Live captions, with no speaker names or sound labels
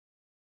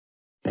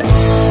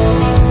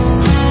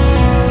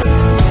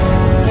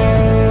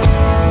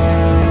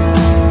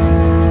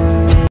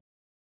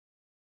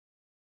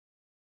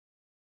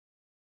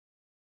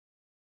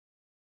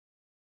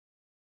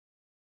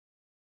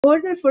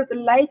order for the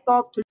light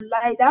bulb to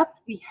light up,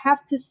 we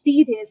have to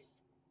see this.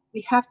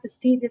 We have to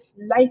see this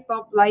light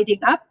bulb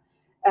lighting up.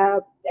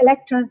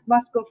 Electrons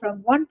must go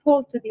from one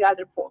pole to the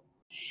other pole.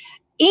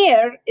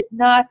 Air is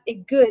not a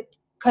good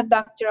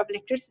conductor of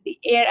electricity.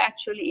 Air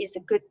actually is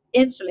a good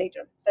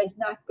insulator, so it's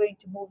not going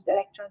to move the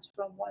electrons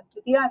from one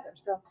to the other.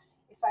 So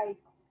if I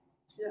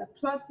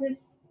plug this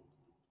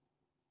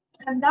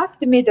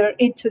conductimeter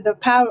into the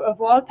power of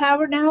wall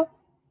power now,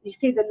 you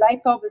see the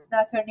light bulb is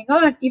not turning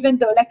on, even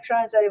though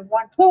electrons are in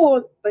one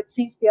pole, but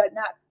since they are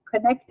not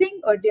connecting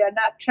or they are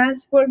not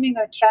transforming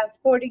or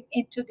transporting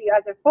into the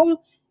other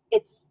pole,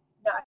 it's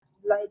not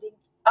lighting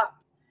up.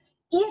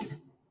 If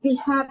we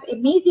have a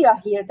media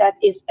here that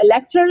is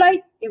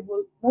electrolyte, it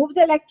will move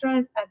the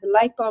electrons and the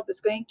light bulb is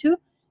going to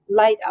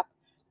light up.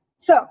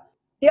 So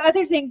the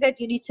other thing that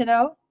you need to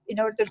know in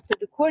order to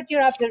record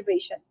your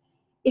observation,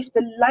 if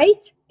the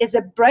light is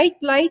a bright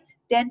light,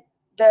 then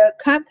the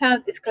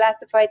compound is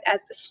classified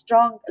as a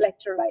strong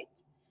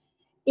electrolyte.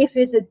 If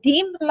it's a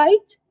dim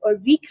light or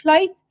weak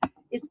light,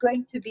 it's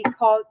going to be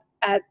called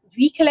as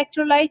weak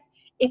electrolyte.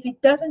 If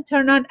it doesn't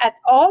turn on at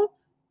all,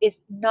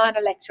 it's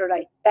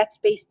non-electrolyte. That's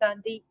based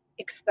on the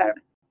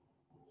experiment.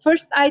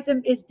 First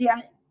item is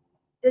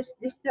this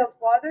distilled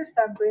water.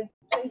 So I'm going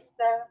to place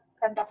the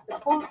conductor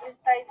holes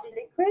inside the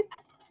liquid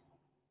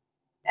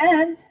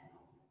and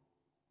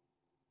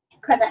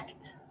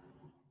connect.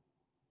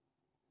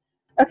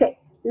 Okay,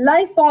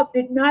 light bulb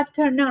did not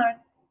turn on.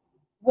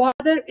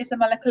 Water is a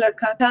molecular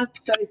compound,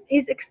 so it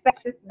is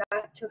expected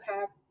not to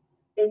have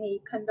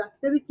any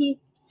conductivity,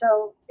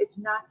 so it's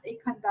not a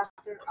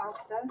conductor of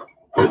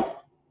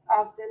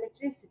the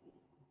electricity.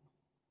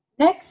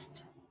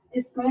 Next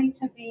is going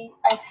to be,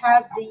 I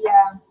have the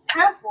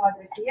tap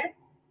water here.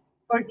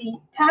 For the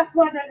tap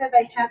water that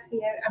I have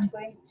here, I'm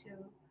going to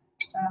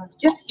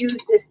just use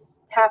this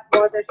tap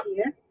water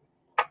here,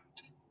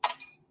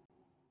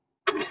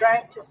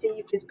 trying to see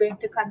if it's going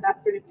to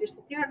conduct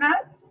electricity or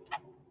not.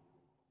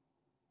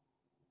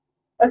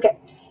 Okay,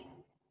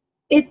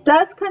 it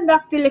does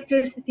conduct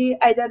electricity.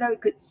 I don't know if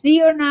you could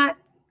see or not.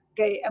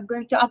 Okay, I'm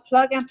going to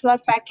unplug and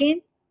plug back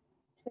in.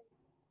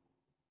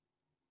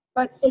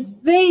 But it's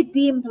very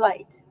dim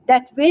light.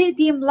 That very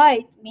dim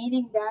light,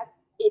 meaning that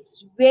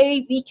it's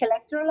very weak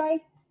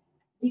electrolyte,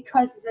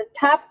 because it's a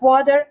tap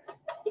water,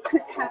 it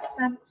could have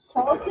some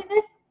salt in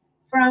it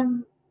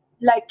from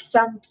like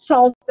some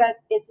salt that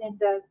is in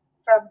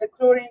from the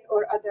chlorine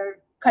or other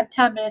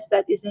contaminants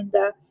that is in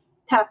the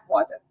tap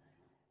water.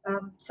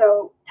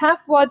 So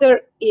tap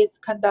water is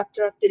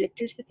conductor of the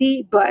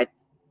electricity, but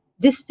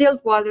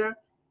distilled water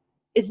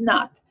is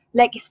not.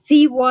 Like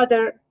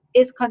seawater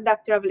is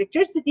conductor of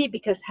electricity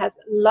because it has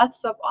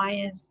lots of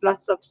ions,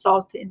 lots of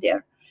salt in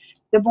there.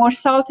 The more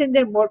salt in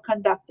there, more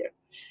conductor.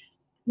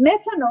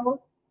 Methanol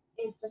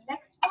is the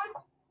next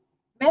one.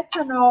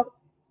 Methanol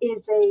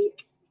is a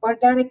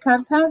organic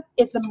compound,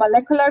 it's a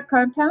molecular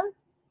compound.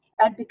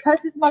 And because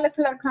it's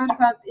molecular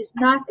compound is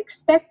not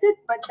expected,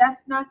 but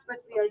that's not what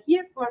we are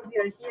here for. We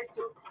are here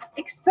to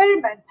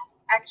experiment.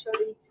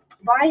 Actually,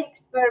 by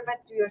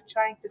experiment, we are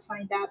trying to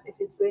find out if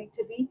it's going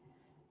to be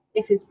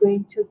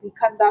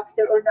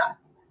conductor or not.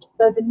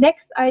 So the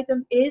next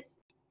item is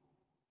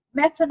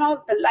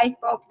methanol. The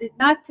light bulb did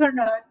not turn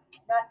on,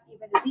 not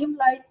even a dim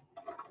light.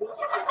 We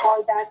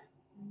call that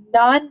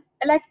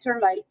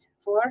non-electrolyte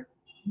for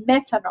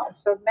methanol.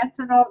 So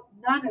methanol,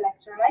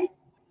 non-electrolyte.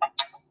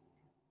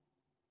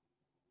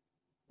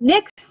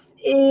 Next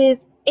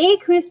is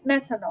aqueous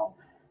methanol.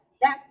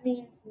 That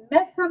means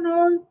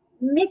methanol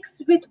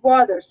mixed with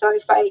water. So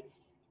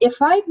if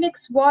I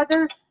mix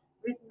water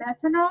with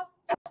methanol,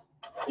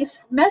 if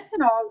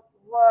methanol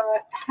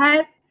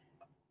had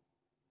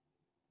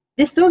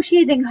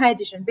dissociating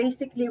hydrogen,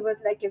 basically was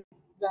like an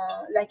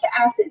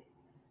acid,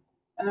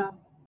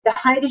 the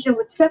hydrogen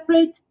would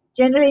separate,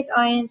 generate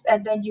ions,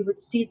 and then you would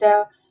see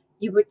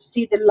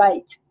the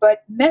light.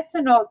 But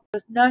methanol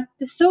does not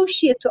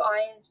dissociate to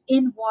ions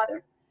in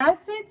water.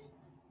 Acids,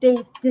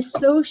 they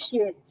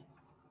dissociate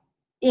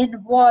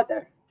in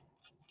water,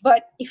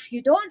 but if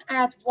you don't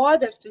add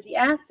water to the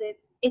acid,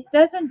 it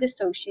doesn't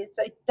dissociate,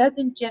 so it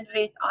doesn't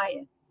generate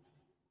ion.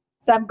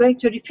 So I'm going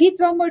to repeat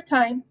one more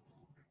time.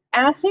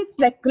 Acids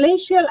like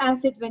glacial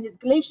acid, when it's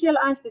glacial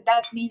acid,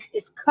 that means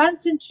it's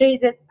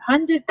concentrated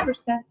 100%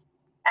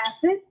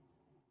 acid.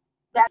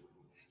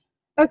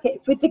 Okay,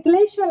 with the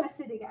glacial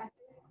acidic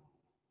acid,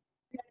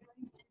 we are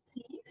going to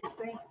see if it's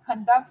going to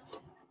conduct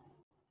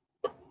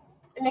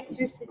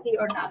electricity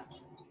or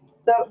not.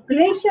 So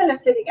glacial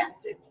acidic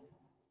acid,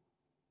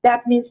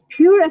 that means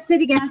pure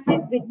acidic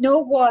acid with no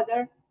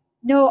water,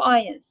 no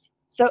ions.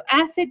 So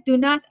acid do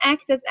not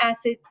act as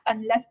acid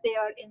unless they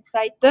are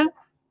inside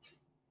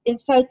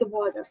the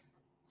water.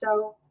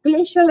 So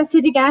glacial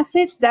acidic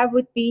acid, that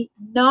would be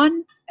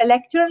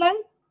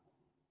non-electrolyte.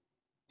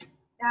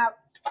 Now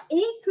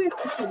aqueous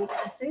acidic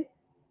acid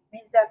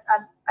means that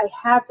I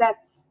have that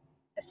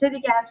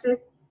acidic acid.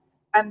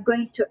 I'm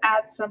going to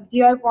add some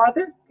DI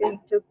water,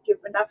 going to give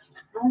enough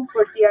room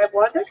for DI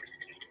water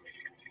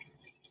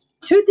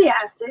to the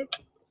acid.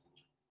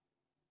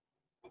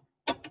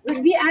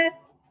 When we add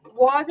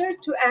water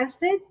to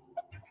acid,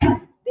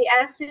 the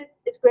acid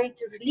is going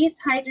to release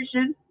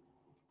hydrogen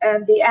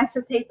and the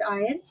acetate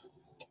ion.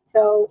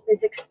 So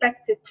is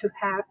expected to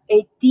have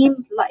a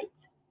dimmed light.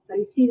 So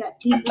you see that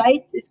dim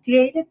light is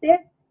created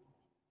there.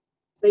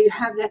 So you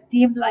have that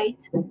dim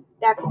light.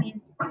 That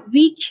means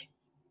weak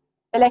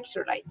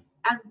electrolyte.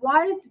 And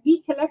why is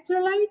weak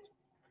electrolyte?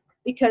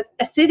 Because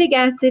acetic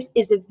acid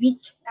is a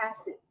weak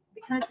acid.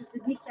 Because it's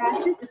a weak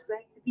acid, it's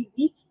going to be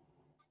weak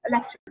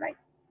electrolyte.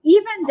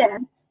 Even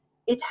then,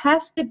 it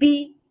has to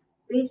be,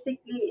 basically,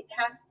 it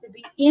has to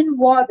be in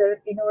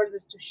water in order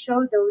to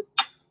show those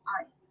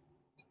ions.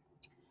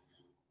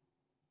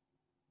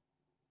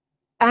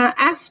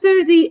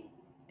 After the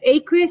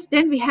aqueous,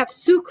 then we have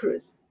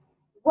sucrose.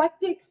 What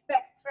to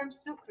expect from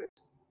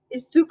sucrose?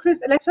 Is sucrose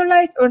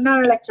electrolyte or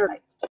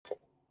non-electrolyte?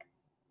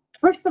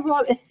 First of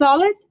all, it's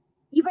solid.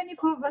 Even if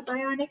it was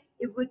ionic,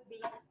 it would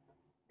be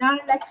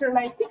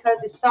non-electrolyte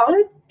because it's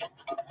solid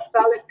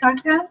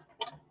compound.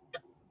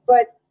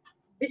 But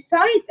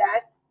beside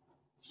that,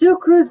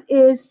 sucrose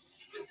is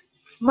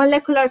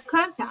molecular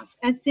compound.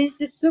 And since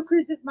the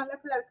sucrose is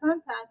molecular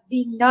compound,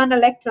 being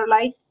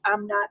non-electrolyte,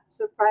 I'm not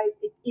surprised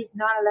it is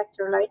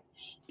non-electrolyte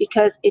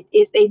because it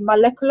is a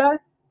molecular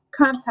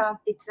compound.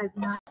 It does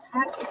not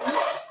have any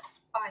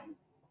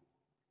ions.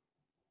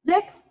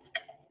 Next,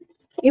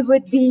 it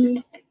would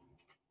be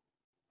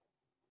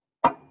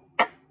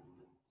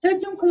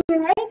sodium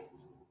chloride.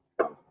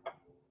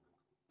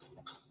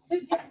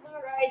 Sodium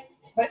chloride,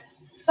 but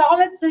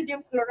solid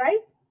sodium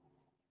chloride.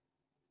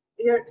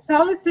 Your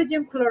solid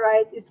sodium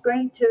chloride is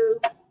going to,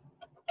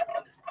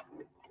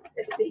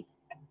 let's see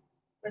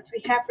what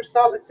we have for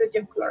solid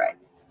sodium chloride.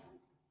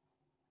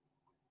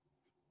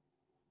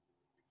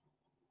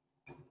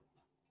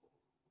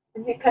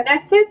 When we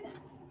connect it,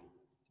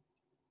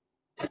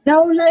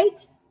 no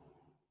light,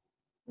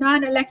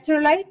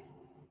 non-electrolyte,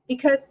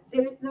 because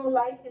there is no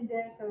light in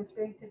there, so it's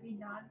going to be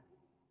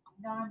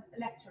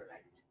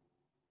non-electrolyte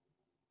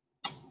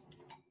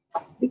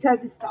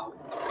because it's solid.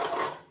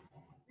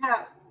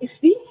 Now, if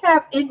we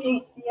have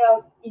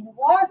NaCl in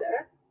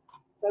water,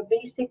 so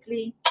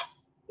basically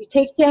we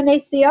take the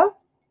NaCl,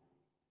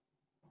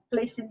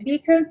 place in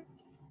beaker,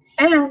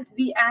 and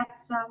we add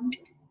some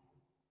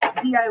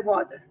DI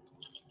water.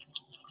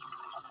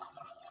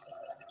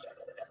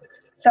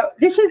 So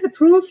this is the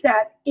proof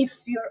that if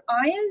your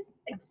ions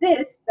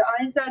exist, the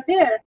ions are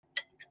there,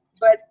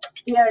 but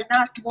they are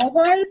not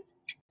mobile,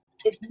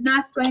 it's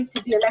not going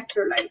to be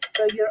electrolyte.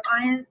 So your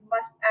ions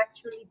must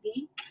actually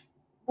be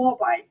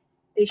mobile.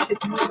 They should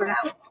move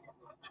around.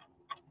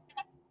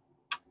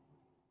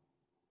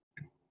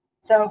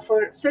 So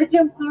for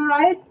sodium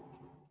chloride,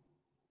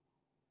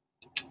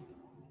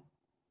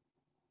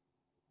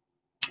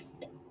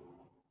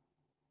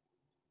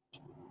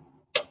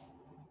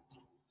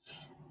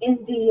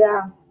 in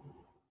the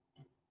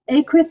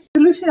aqueous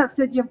solution of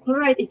sodium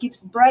chloride, it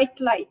gives bright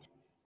light.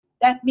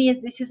 That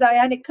means this is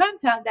ionic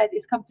compound that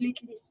is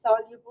completely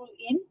soluble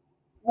in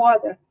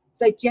water.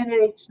 So it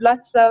generates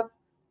lots of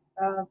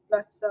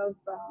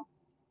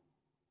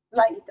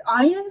light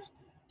ions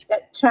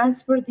that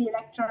transfer the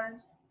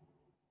electrons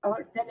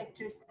or the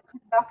electricity,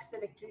 conducts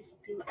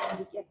electricity, and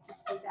we get to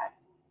see that.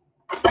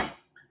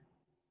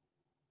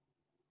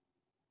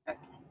 Okay.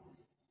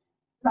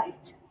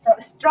 Light. So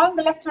a strong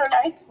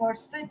electrolyte for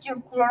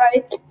sodium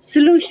chloride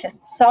solution.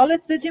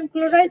 Solid sodium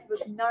chloride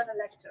with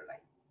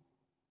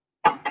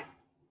non-electrolyte.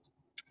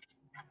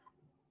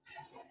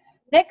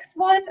 Next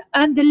one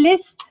on the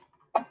list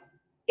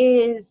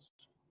is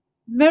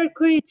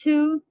Mercury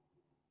 2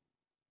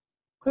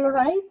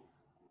 Chloride.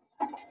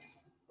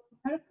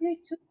 Mercury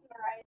 2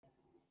 Chloride.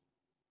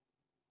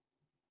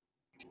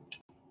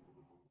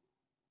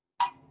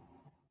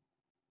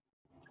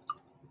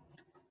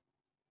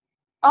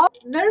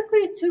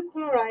 Mercury 2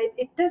 Chloride,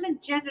 it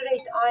doesn't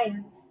generate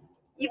ions,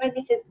 even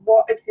if it's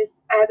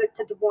added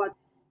to the water.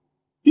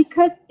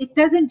 Because it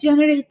doesn't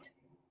generate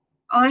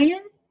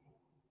ions,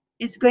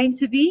 it's going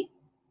to be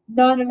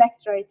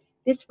non-electrolyte.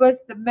 This was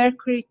the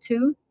Mercury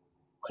 2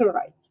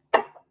 Chloride.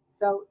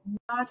 So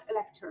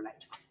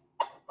non-electrolyte.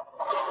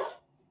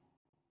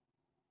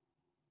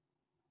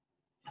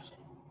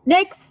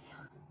 Next,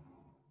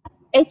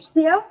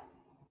 HCl.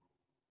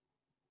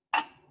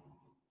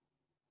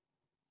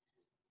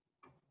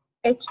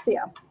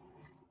 HCl.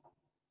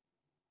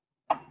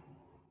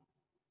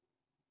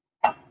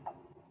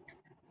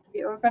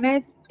 We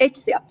organize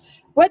HCl.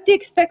 What do you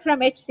expect from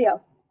HCl?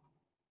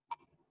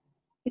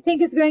 You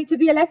think it's going to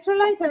be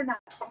electrolyte or not?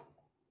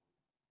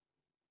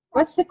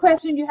 What's the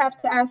question you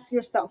have to ask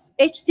yourself?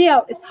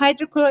 HCl is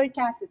hydrochloric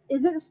acid.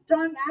 Is it a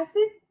strong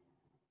acid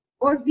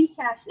or weak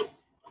acid?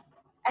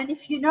 And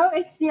if you know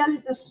HCl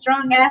is a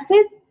strong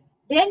acid,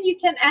 then you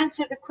can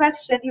answer the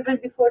question even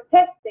before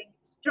testing.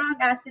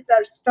 Strong acids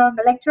are strong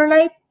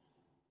electrolyte,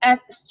 and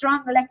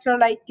strong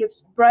electrolyte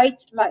gives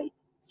bright light.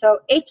 So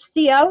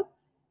HCl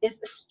is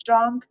a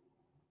strong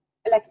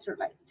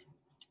electrolyte.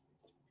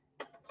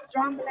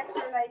 Strong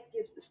electrolyte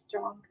gives a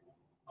strong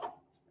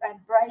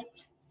and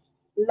bright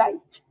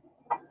light.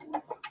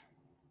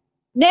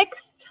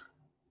 Next,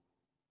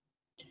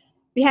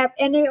 We have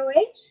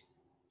NaOH.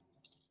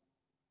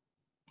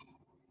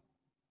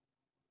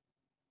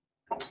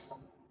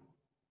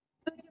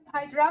 Sodium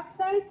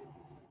hydroxide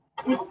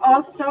is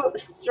also a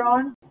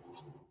strong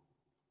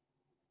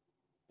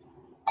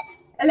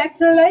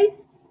electrolyte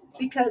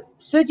because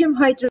sodium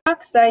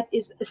hydroxide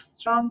is a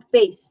strong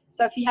base.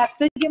 So if you have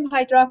sodium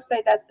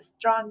hydroxide as a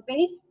strong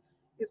base,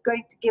 it's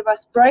going to give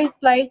us bright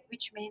light,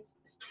 which means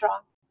strong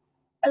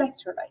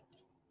electrolyte.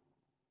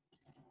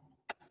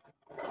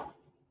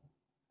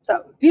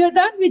 So we are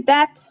done with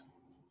that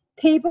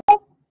table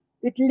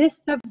with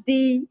list of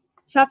the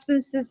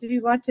substances we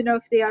want to know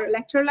if they are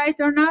electrolyte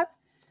or not.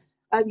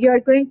 You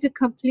are going to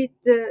complete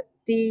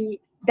the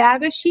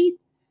data sheet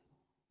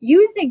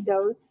using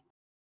those.